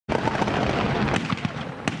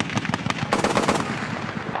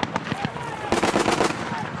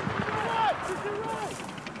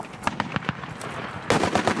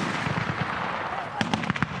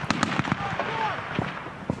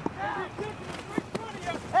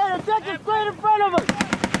objective straight in front of us!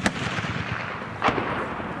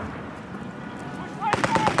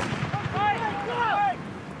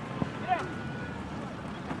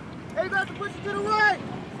 Hey, you got to push it to the right!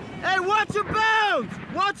 Hey, watch your bounds!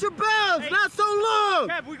 Watch your bounds! Hey. Not so long!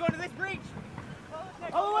 Kev, we going to this breach?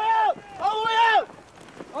 All the way out! All the way out!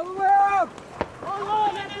 All the way out! All the way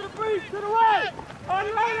out to the breach! To the right! On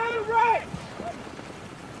the right! On the right!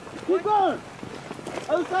 Keep going!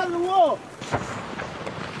 Other side of the wall!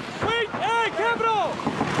 Wait! Hey, Capital!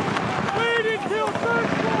 Wait until third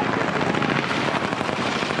floor!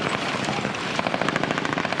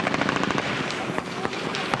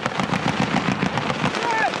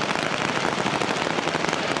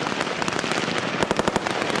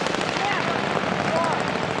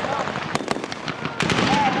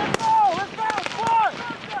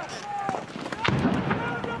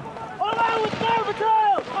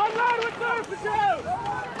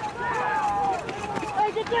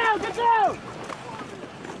 Get down! Get down!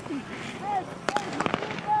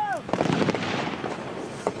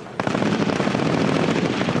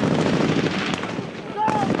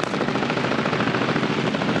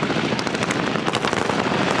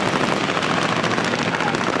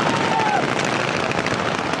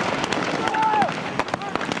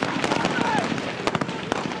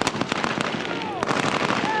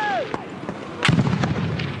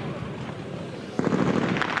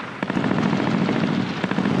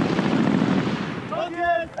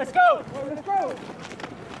 Let's go! Let's go!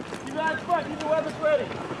 You guys front, keep your weapons ready.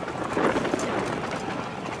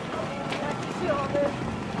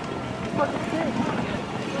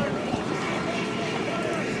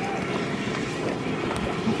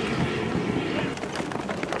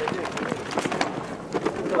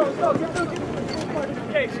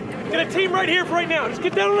 Okay, get a team right here for right now. Just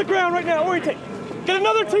get down on the ground right now. Orientate. Get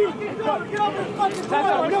another team. Get over the fucking That's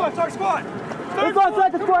how we know it's our squad. It's on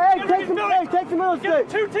second squad. Hey, take some middle Get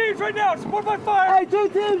stick. 2 teams right now. Support by fire. Hey, 2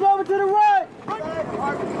 teams over to the right.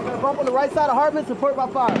 Bump on the right side of Hartman, support by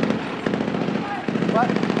fire. What?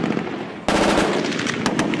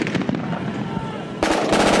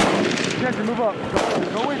 Jesse, move up.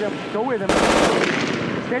 Go with him. Go with him.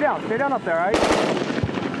 Stay down. Stay down up there, all right?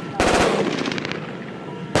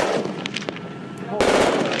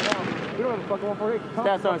 We don't have a fucking 148.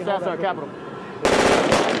 Stats on, capital.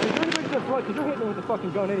 Because you're hitting him with the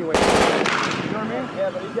fucking gun anyway. You know what I mean? Yeah,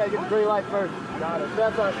 but you gotta get the green light first. Got it.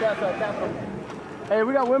 Stats on, capital. Hey,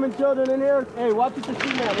 we got women, children in here. Hey, watch what you're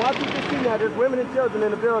shooting at. Watch what you're shooting at. There's women and children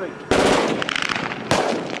in the building.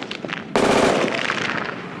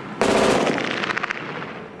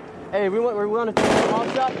 Hey, we want to take a long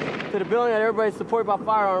shot to the building that everybody's supported by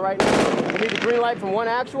fire on right now. We need the green light from one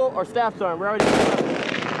actual or staff sergeant. We're already.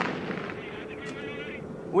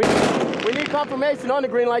 We need confirmation on the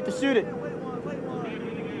green light to shoot it.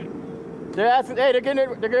 They're asking. Hey,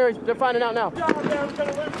 they're finding out now.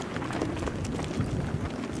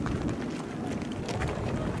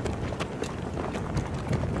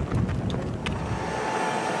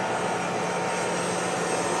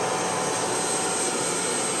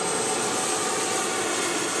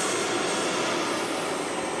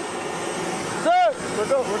 Sir, we're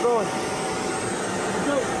going. Let's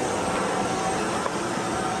go.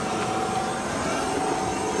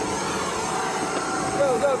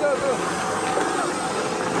 Go.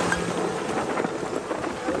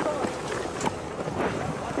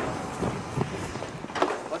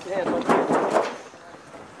 Watch your hands,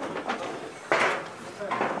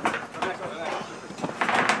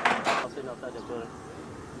 I'll sit outside that building.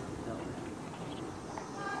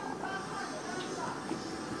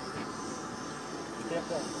 Stay up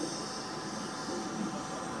there.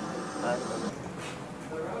 All right.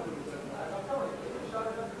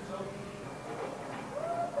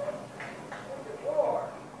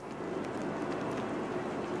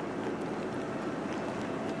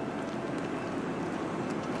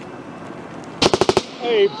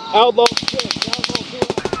 Hey, outlaw 6,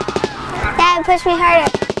 Dad, push me harder.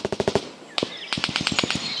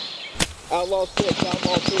 outlaw 6,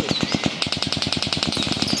 outlaw 2.